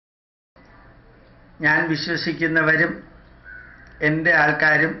ഞാൻ വിശ്വസിക്കുന്നവരും എൻ്റെ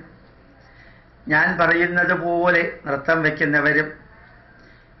ആൾക്കാരും ഞാൻ പറയുന്നത് പോലെ നൃത്തം വയ്ക്കുന്നവരും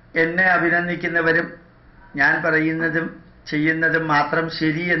എന്നെ അഭിനന്ദിക്കുന്നവരും ഞാൻ പറയുന്നതും ചെയ്യുന്നതും മാത്രം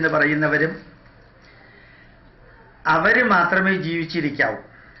ശരി എന്ന് പറയുന്നവരും അവർ മാത്രമേ ജീവിച്ചിരിക്കാവൂ.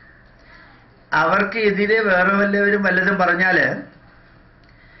 അവർക്ക് എതിരെ വേറെ വല്ലവരും വല്ലതും പറഞ്ഞാൽ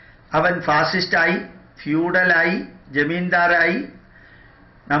അവൻ ഫാസിസ്റ്റായി, ഫ്യൂഡലായി, ജമീന്ദാറായി,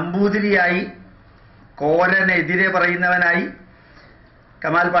 നമ്പൂതിരിയായി, കോരനെതിരെ പറയുന്നവനായി,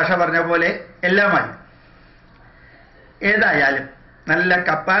 കമാൽ പാഷ പറഞ്ഞ പോലെ എല്ലാമായി. ഏതായാലും നല്ല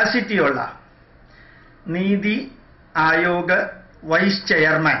കപ്പാസിറ്റിയുള്ള NITI Aayog vice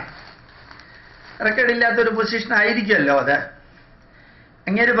chairman റെക്കോർഡില്ലാത്തൊരു position ആയിരിക്കുമല്ലോ അത്.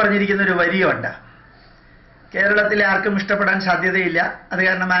 അങ്ങേര് പറഞ്ഞിരിക്കുന്നൊരു വരിയുണ്ട്, കേരളത്തിലെ ആർക്കും ഇഷ്ടപ്പെടാൻ സാധ്യതയില്ല, അത്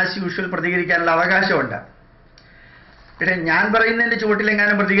കാരണം ആസ് യൂഷ്വൽ പ്രതികരിക്കാനുള്ള അവകാശമുണ്ട്. പക്ഷേ ഞാൻ പറയുന്നതിൻ്റെ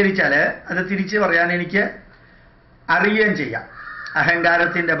ചുവട്ടിലെങ്ങാനും പ്രതികരിച്ചാൽ അത് തിരിച്ച് പറയാൻ എനിക്ക് അറിയുകയും ചെയ്യാം.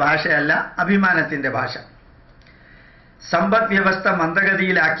 അഹങ്കാരത്തിൻ്റെ ഭാഷയല്ല, അഭിമാനത്തിൻ്റെ ഭാഷ. സമ്പദ് വ്യവസ്ഥ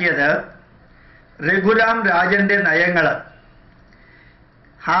മന്ദഗതിയിലാക്കിയത് രഘുരാം രാജന്റെ നയങ്ങൾ.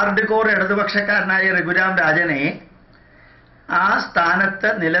 ഹാർഡ് കോർ ഇടതുപക്ഷക്കാരനായ രഘുരാം രാജനെ ആ സ്ഥാനത്ത്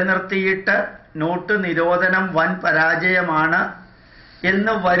നിലനിർത്തിയിട്ട് നോട്ട് നിരോധനം വൻ പരാജയമാണ്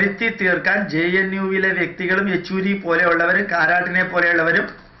എന്ന് വരുത്തി തീർക്കാൻ JNUവിലെ വ്യക്തികളും യെച്ചൂരി പോലെയുള്ളവരും കാരാട്ടിനെ പോലെയുള്ളവരും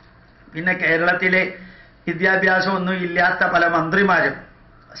പിന്നെ കേരളത്തിലെ വിദ്യാഭ്യാസമൊന്നും ഇല്ലാത്ത പല മന്ത്രിമാരും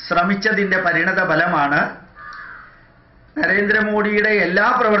ശ്രമിച്ചതിൻ്റെ പരിണത ഫലമാണ് നരേന്ദ്രമോദിയുടെ എല്ലാ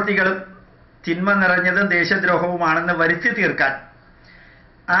പ്രവൃത്തികളും തിന്മ നിറഞ്ഞതും ദേശദ്രോഹവുമാണെന്ന് വരുത്തി തീർക്കാൻ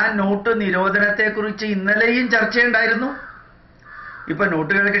ആ നോട്ട് നിരോധനത്തെക്കുറിച്ച് ഇന്നലെയും ചർച്ചയുണ്ടായിരുന്നു. ഇപ്പം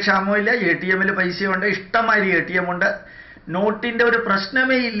നോട്ടുകൾക്ക് ക്ഷാമമില്ല, ATMൽ പൈസയുണ്ട്, ഇഷ്ടംമാതിരി ATM ഉണ്ട്, നോട്ടിൻ്റെ ഒരു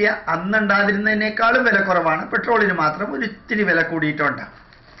പ്രശ്നമേ ഇല്ല. അന്നുണ്ടാതിരുന്നതിനേക്കാളും വില കുറവാണ്, പെട്രോളിന് മാത്രം ഒരു ഇത്തിരി വില കൂടിയിട്ടുണ്ട്.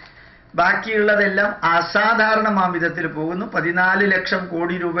 ബാക്കിയുള്ളതെല്ലാം അസാധാരണമാം വിധത്തിൽ പോകുന്നു. 14 ലക്ഷം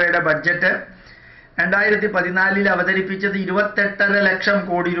കോടി രൂപയുടെ ബഡ്ജറ്റ് 2014 അവതരിപ്പിച്ചത് 28.5 ലക്ഷം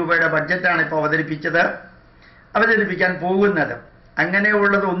കോടി രൂപയുടെ ബഡ്ജറ്റാണ് ഇപ്പോൾ അവതരിപ്പിക്കാൻ പോകുന്നത്.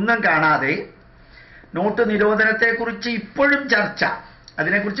 അങ്ങനെയുള്ളതൊന്നും കാണാതെ നോട്ട് നിരോധനത്തെക്കുറിച്ച് ഇപ്പോഴും ചർച്ച,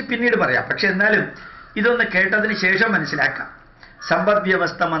 അതിനെക്കുറിച്ച് പിന്നീട് പറയാം. പക്ഷെ എന്നാലും ഇതൊന്ന് കേട്ടതിന് ശേഷം മനസ്സിലാക്കാം. സമ്പദ്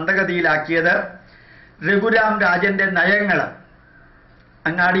വ്യവസ്ഥ മന്ദഗതിയിലാക്കിയത് രഘുരാം രാജന്റെ നയങ്ങൾ.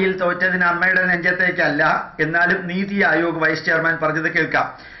 അങ്ങാടിയിൽ തോറ്റതിന് അമ്മയുടെ നെഞ്ചത്തേക്കല്ല, എന്നാലും നീതി ആയോഗ് വൈസ് ചെയർമാൻ പറഞ്ഞത് കേൾക്കാം.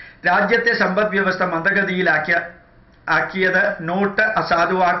 രാജ്യത്തെ സമ്പദ് വ്യവസ്ഥ മന്ദഗതിയിലാക്കിയത് നോട്ട്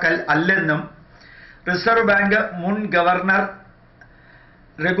അസാധുവാക്കൽ അല്ലെന്നും റിസർവ് ബാങ്ക് മുൻ ഗവർണർ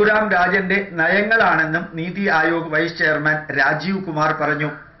രഘുരാം രാജന്റെ നയങ്ങളാണെന്നും നീതി ആയോഗ് വൈസ് ചെയർമാൻ രാജീവ് കുമാർ പറഞ്ഞു.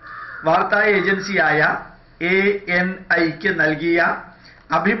 വാർത്താ ഏജൻസിയായ ANIക്ക് നൽകിയ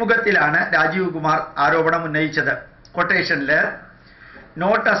അഭിമുഖത്തിലാണ് രാജീവ് കുമാർ ആരോപണം ഉന്നയിച്ചത്. കൊട്ടേഷനിൽ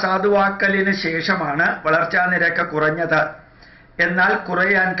നോട്ട് അസാധുവാക്കലിന് ശേഷമാണ് വളർച്ചാ നിരക്ക് കുറഞ്ഞത്, എന്നാൽ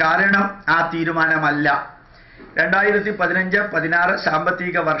കുറയാൻ കാരണം ആ തീരുമാനമല്ല. 2015-16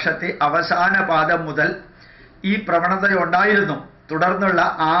 സാമ്പത്തിക വർഷത്തെ അവസാന പാദം മുതൽ ഈ പ്രവണതയുണ്ടായിരുന്നു. തുടർന്നുള്ള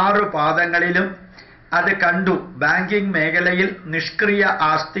 6 പാദങ്ങളിലും അത് കണ്ടു. ബാങ്കിംഗ് മേഖലയിൽ നിഷ്ക്രിയ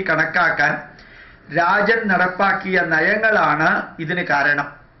ആസ്തി കണക്കാക്കാൻ രാജൻ നടപ്പാക്കിയ നയങ്ങളാണ് ഇതിന് കാരണം.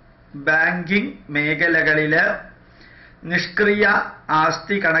 ബാങ്കിംഗ് മേഖലകളിൽ നിഷ്ക്രിയ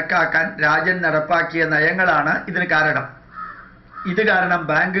ആസ്തി കണക്കാക്കാൻ രാജൻ നടപ്പാക്കിയ നയങ്ങളാണ് ഇതിന് കാരണം. ഇത് കാരണം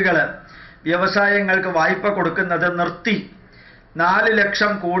ബാങ്കുകൾ വ്യവസായങ്ങൾക്ക് വായ്പ കൊടുക്കുന്നത് നിർത്തി. 4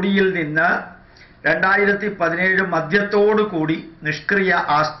 ലക്ഷം കോടിയിൽ നിന്ന് 2017 മധ്യത്തോടു കൂടി നിഷ്ക്രിയ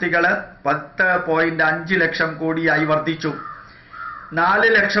ആസ്തികൾ 10.5 ലക്ഷം കോടിയായി വർദ്ധിച്ചു. 4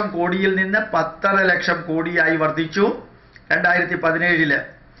 ലക്ഷം കോടിയിൽ നിന്ന് 10.5 ലക്ഷം കോടിയായി വർദ്ധിച്ചു 2017.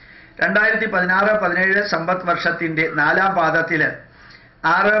 2016-17 സമ്പദ് വർഷത്തിൻ്റെ 4ാം പാദത്തിൽ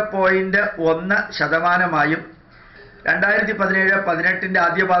 6.1%, 2017-18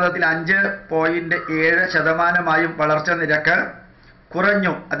 ആദ്യ പാദത്തിൽ 5.7% വളർച്ച നിരക്ക്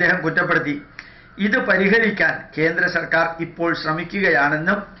കുറഞ്ഞു. അദ്ദേഹം കുറ്റപ്പെടുത്തി. ഇത് പരിഹരിക്കാൻ കേന്ദ്ര സർക്കാർ ഇപ്പോൾ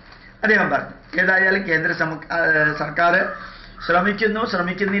ശ്രമിക്കുകയാണെന്നും അദ്ദേഹം പറഞ്ഞു. ഏതായാലും കേന്ദ്ര സർക്കാർ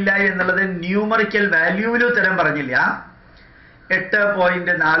ശ്രമിക്കുന്നില്ല എന്നുള്ളത് ന്യൂമറിക്കൽ വാല്യൂവിൽ ഉത്തരം പറഞ്ഞില്ല.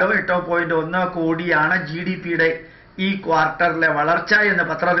 8.4 8.1 കോടിയാണ് GDPയുടെ ഈ ക്വാർട്ടറിലെ വളർച്ച എന്ന്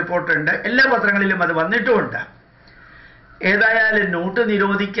പത്ര റിപ്പോർട്ടുണ്ട്. എല്ലാ പത്രങ്ങളിലും അത് വന്നിട്ടുമുണ്ട്. ഏതായാലും നോട്ട്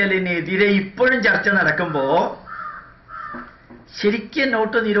നിരോധിക്കലിനെതിരെ ഇപ്പോഴും ചർച്ച നടക്കുമ്പോൾ ശരിക്കും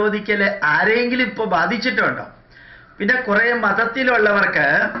നോട്ട് നിരോധിക്കൽ ആരെങ്കിലും ഇപ്പോൾ ബാധിച്ചിട്ടുണ്ടോ? പിന്നെ കുറേ മതത്തിലുള്ളവർക്ക്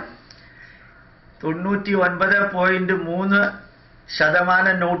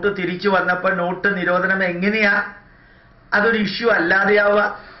 99.3% നോട്ട് തിരിച്ചു വന്നപ്പോൾ നോട്ട് നിരോധനം എങ്ങനെയാ അതൊരു ഇഷ്യൂ അല്ലാതെയാവുക?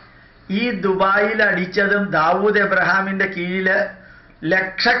 ഈ ദുബായിൽ അടിച്ചതും ദാവൂദ് എബ്രഹാമിൻ്റെ കീഴിൽ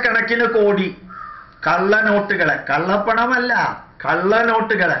ലക്ഷക്കണക്കിന് കോടി കള്ളനോട്ടുകള്, കള്ളപ്പണമല്ല,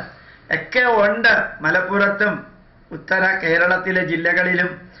 കള്ളനോട്ടുകള് ഒക്കെ ഉണ്ട്. മലപ്പുറത്തും ഉത്തര കേരളത്തിലെ ജില്ലകളിലും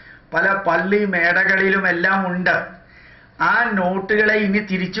പല പള്ളി മേടകളിലും എല്ലാം ഉണ്ട്. ആ നോട്ടുകളെ ഇനി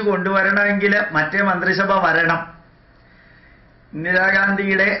തിരിച്ചു കൊണ്ടുവരണമെങ്കിൽ മറ്റേ മന്ത്രിസഭ വരണം.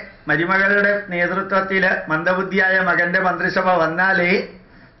 ഇന്ദിരാഗാന്ധിയുടെ മരുമകളുടെ നേതൃത്വത്തിൽ മന്ദബുദ്ധിയായ മകന്റെ മന്ത്രിസഭ വന്നാലേ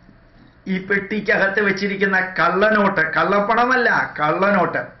ഈ പെട്ടിക്കകത്ത് വെച്ചിരിക്കുന്ന കള്ളനോട്ട്, കള്ളപ്പണമല്ല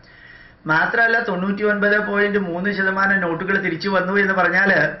കള്ളനോട്ട് മാത്രമല്ല 99.3% നോട്ടുകൾ തിരിച്ചു വന്നു എന്ന്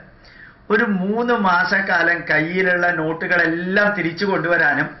പറഞ്ഞാൽ ഒരു 3 മാസക്കാലം കയ്യിലുള്ള നോട്ടുകളെല്ലാം തിരിച്ചു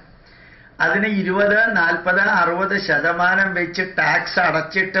കൊണ്ടുവരാനും അതിന് 20, 40, 60% വെച്ച് ടാക്സ്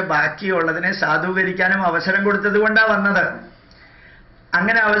അടച്ചിട്ട് ബാക്കിയുള്ളതിനെ സാധൂകരിക്കാനും അവസരം കൊടുത്തത് കൊണ്ടാണ് വന്നത്.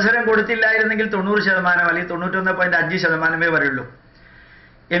 അങ്ങനെ അവസരം കൊടുത്തില്ലായിരുന്നെങ്കിൽ 90% അല്ലെങ്കിൽ 91.5% വരുള്ളൂ.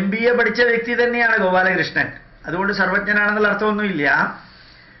 MBA പഠിച്ച വ്യക്തി തന്നെയാണ് ഗോപാലകൃഷ്ണൻ. അതുകൊണ്ട് സർവജ്ഞനാണെന്നുള്ള അർത്ഥമൊന്നുമില്ല.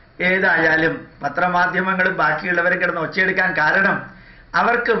 ഏതായാലും പത്രമാധ്യമങ്ങളും ബാക്കിയുള്ളവരെ കിടന്ന് ഒച്ചയെടുക്കാൻ കാരണം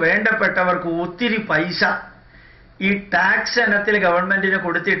അവർക്ക് വേണ്ടപ്പെട്ടവർക്ക് ഒത്തിരി പൈസ ഈ ടാക്സ് ഇനത്തിൽ ഗവൺമെന്റിന്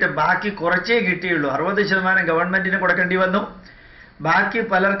കൊടുത്തിട്ട് ബാക്കി കുറച്ചേ കിട്ടിയുള്ളൂ. 60% ഗവൺമെന്റിന് കൊടുക്കേണ്ടി വന്നു. ബാക്കി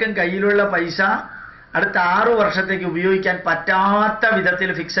പലർക്കും കയ്യിലുള്ള പൈസ അടുത്ത 6 വർഷത്തേക്ക് ഉപയോഗിക്കാൻ പറ്റാത്ത വിധത്തിൽ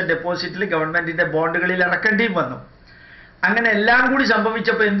ഫിക്സഡ് ഡെപ്പോസിറ്റിൽ ഗവൺമെന്റിന്റെ ബോണ്ടുകളിൽ ഇറക്കേണ്ടിയും വന്നു. അങ്ങനെ എല്ലാം കൂടി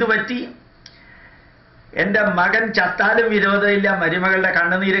സംഭവിച്ചപ്പോൾ എന്തു പറ്റി? എൻ്റെ മകൻ ചത്താലും വിരോധമില്ല, മരുമകളുടെ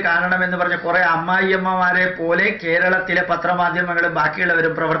കണ്ണുനീര് കാണണമെന്ന് പറഞ്ഞ കുറെ അമ്മായിയമ്മമാരെ പോലെ കേരളത്തിലെ പത്രമാധ്യമങ്ങളും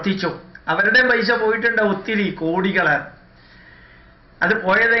ബാക്കിയുള്ളവരും പ്രവർത്തിച്ചു. അവരുടെ പൈസ പോയിട്ടുണ്ട്, ഒത്തിരി കോടികള്. അത്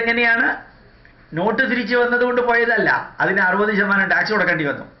പോയത് എങ്ങനെയാണ്? നോട്ട് തിരിച്ചു വന്നതുകൊണ്ട് പോയതല്ല, അതിന് 60% ടാക്സ് കൊടുക്കേണ്ടി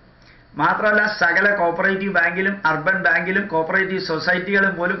വന്നു. മാത്രമല്ല സകല കോപ്പറേറ്റീവ് ബാങ്കിലും അർബൻ ബാങ്കിലും കോപ്പറേറ്റീവ്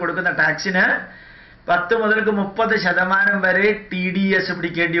സൊസൈറ്റികളും പോലും കൊടുക്കുന്ന ടാക്സിന് 10 മുതൽ 30% വരെ TDS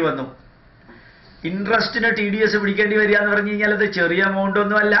പിടിക്കേണ്ടി വന്നു. ഇൻട്രസ്റ്റിന് TDS പിടിക്കേണ്ടി വരിക എന്ന് പറഞ്ഞു കഴിഞ്ഞാൽ അത് ചെറിയ എമൗണ്ട്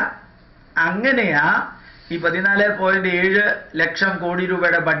ഒന്നുമല്ല. അങ്ങനെയാ ഈ 14.7 ലക്ഷം കോടി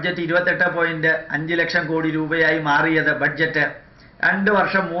രൂപയുടെ ബഡ്ജറ്റ് 28.5 ലക്ഷം കോടി രൂപയായി മാറിയത്. ബഡ്ജറ്റ് 2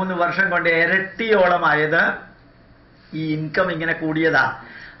 വർഷം 3 വർഷം കൊണ്ട് ഇരട്ടിയോളമായത് ഈ ഇൻകം ഇങ്ങനെ കൂടിയതാ.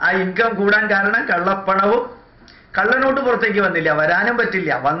 ആ ഇൻകം കൂടാൻ കാരണം കള്ളപ്പണവും കള്ളനോട്ട് പുറത്തേക്ക് വന്നില്ല, വരാനും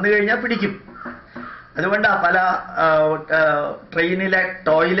പറ്റില്ല, വന്നു കഴിഞ്ഞാൽ പിടിക്കും. അതുകൊണ്ടാണ് പല ട്രെയിനിലെ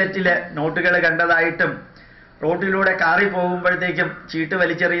ടോയ്ലറ്റിലെ നോട്ടുകൾ കണ്ടതായിട്ടും റോഡിലൂടെ കാറി പോകുമ്പോഴത്തേക്കും ചീട്ട്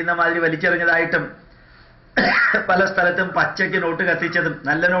വലിച്ചെറിയുന്ന മാതിരി വലിച്ചെറിഞ്ഞതായിട്ടും പല സ്ഥലത്തും പച്ചയ്ക്ക് നോട്ട് കത്തിച്ചതും.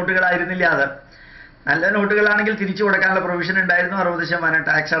 നല്ല നോട്ടുകളായിരുന്നില്ല അത്. നല്ല നോട്ടുകളാണെങ്കിൽ തിരിച്ചു കൊടുക്കാനുള്ള പ്രൊവിഷൻ ഉണ്ടായിരുന്നു, 60%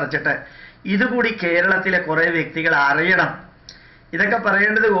 ടാക്സ് അടച്ചിട്ട്. ഇതുകൂടി കേരളത്തിലെ കുറെ വ്യക്തികൾ അറിയണം. ഇതൊക്കെ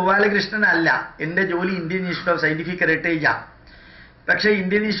പറയേണ്ടത് ഗോപാലകൃഷ്ണൻ അല്ല. എൻ്റെ ജോലി ഇന്ത്യൻ ഇൻസ്റ്റിറ്റ്യൂട്ട് ഓഫ് സയന്റിഫിക് ഹെറിറ്റേജാണ്. പക്ഷേ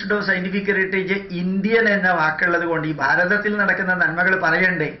Indian institute of scientific heritage Indian എന്ന വാക്കുള്ളത് കൊണ്ട് ഈ ഭാരതത്തിൽ നടക്കുന്ന നന്മകൾ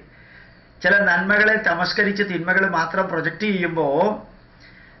പറയണ്ടേ. ചില നന്മകളെ തമസ്കരിച്ച് തിന്മകൾ മാത്രം പ്രൊജക്റ്റ് ചെയ്യുമ്പോൾ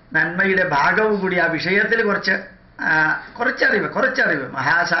നന്മയുടെ ഭാഗവും കൂടി ആ വിഷയത്തിൽ കുറച്ചറിവ്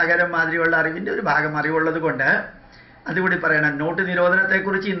മഹാസാഗരം മാതിരിയുള്ള അറിവിൻ്റെ ഒരു ഭാഗം അറിവുള്ളത് കൊണ്ട് അതുകൂടി പറയണം. നോട്ട്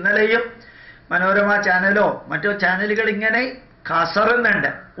നിരോധനത്തെക്കുറിച്ച് ഇന്നലെയും മനോരമ ചാനലോ മറ്റോ ചാനലുകൾ ഇങ്ങനെ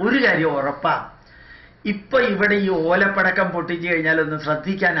കസറുന്നുണ്ട്. ഒരു കാര്യം ഉറപ്പാ, ഇപ്പൊ ഇവിടെ ഈ ഓലപ്പടക്കം പൊട്ടിച്ചു കഴിഞ്ഞാൽ ഒന്നും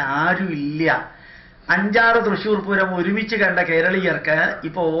ശ്രദ്ധിക്കാൻ ആരുമില്ല. 5-6 തൃശ്ശൂർ പൂരം ഒരുമിച്ച് കണ്ട കേരളീയർക്ക്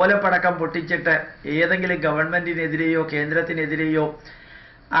ഇപ്പൊ ഓലപ്പടക്കം പൊട്ടിച്ചിട്ട് ഏതെങ്കിലും ഗവൺമെന്റിനെതിരെയോ കേന്ദ്രത്തിനെതിരെയോ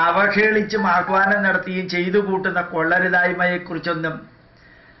അവഹേളിച്ചും ആഹ്വാനം നടത്തിയും ചെയ്തു കൂട്ടുന്ന കൊള്ളരുതായ്മയെക്കുറിച്ചൊന്നും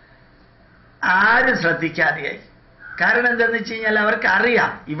ആരും ശ്രദ്ധിക്കാതെയായി. കാരണം എന്താണെന്ന് വെച്ച് കഴിഞ്ഞാൽ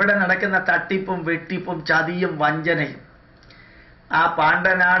അവർക്കറിയാം ഇവിടെ നടക്കുന്ന തട്ടിപ്പും വെട്ടിപ്പും ചതിയും വഞ്ചനയും. ആ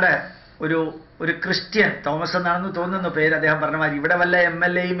പാണ്ടനാട് ഒരു ക്രിസ്ത്യൻ, തോമസ് എന്നാണെന്ന് തോന്നുന്നു പേര്, അദ്ദേഹം പറഞ്ഞ മാതിരി ഇവിടെ വല്ല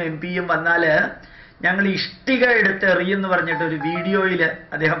MLAയും MP യും വന്നാൽ ഞങ്ങൾ ഇഷ്ടിക എടുത്ത് എറിയെന്ന് പറഞ്ഞിട്ട് ഒരു വീഡിയോയിൽ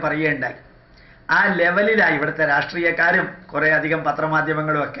അദ്ദേഹം പറയുകയുണ്ടായി. ആ ലെവലിലായി ഇവിടുത്തെ രാഷ്ട്രീയക്കാരും കുറേ അധികം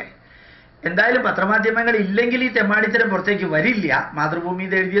പത്രമാധ്യമങ്ങളും ഒക്കെ. എന്തായാലും പത്രമാധ്യമങ്ങൾ ഇല്ലെങ്കിൽ ഈ തെമ്മാടിത്തരം പുറത്തേക്ക് വരില്ല. മാതൃഭൂമി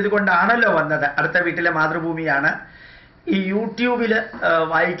ഇത് എഴുതിയത് കൊണ്ടാണല്ലോ വന്നത്. അടുത്ത വീട്ടിലെ മാതൃഭൂമിയാണ്. ഈ യൂട്യൂബിൽ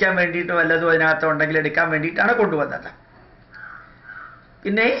വായിക്കാൻ വേണ്ടിയിട്ട് വല്ലതും അതിനകത്ത് ഉണ്ടെങ്കിൽ എടുക്കാൻ വേണ്ടിയിട്ടാണ് കൊണ്ടുവന്നത്.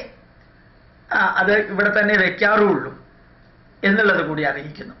 പിന്നെ അത് ഇവിടെ തന്നെ വെക്കാറുള്ളൂ എന്നുള്ളത് കൂടി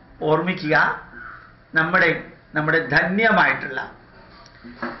അറിയിക്കുന്നു. ഓർമ്മിക്കുക, നമ്മുടെ ധന്യമായിട്ടുള്ള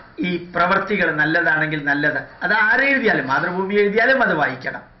ഈ പ്രവൃത്തികൾ നല്ലതാണെങ്കിൽ നല്ലത്. അത് ആരെഴുതിയാലും, മാതൃഭൂമി എഴുതിയാലും അത്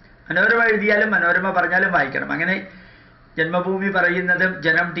വായിക്കണം, മനോരമ എഴുതിയാലും മനോരമ പറഞ്ഞാലും വായിക്കണം. അങ്ങനെ ജന്മഭൂമി പറയുന്നതും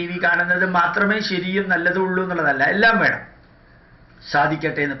ജനം TV കാണുന്നതും മാത്രമേ ശരിയും നല്ലതും ഉള്ളൂ എന്നുള്ളതല്ല, എല്ലാം വേണം.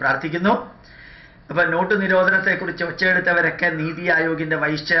 സാധിക്കട്ടെ എന്ന് പ്രാർത്ഥിക്കുന്നു. അപ്പൊ നോട്ട് നിരോധനത്തെക്കുറിച്ച് ഒച്ചയെടുത്തവരൊക്കെ നീതി ആയോഗിന്റെ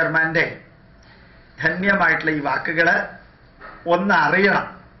വൈസ് ചെയർമാന്റെ ധന്യമായിട്ടുള്ള ഈ വാക്കുകൾ ഒന്ന് അറിയണം.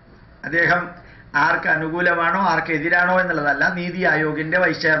 അദ്ദേഹം ആർക്ക് അനുകൂലമാണോ ആർക്ക് എതിരാണോ എന്നുള്ളതല്ല, നീതി ആയോഗിന്റെ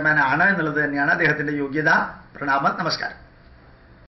വൈസ് ചെയർമാൻ ആണ് എന്നുള്ളത് തന്നെയാണ് അദ്ദേഹത്തിന്റെ യോഗ്യത. പ്രണാമം, നമസ്കാരം.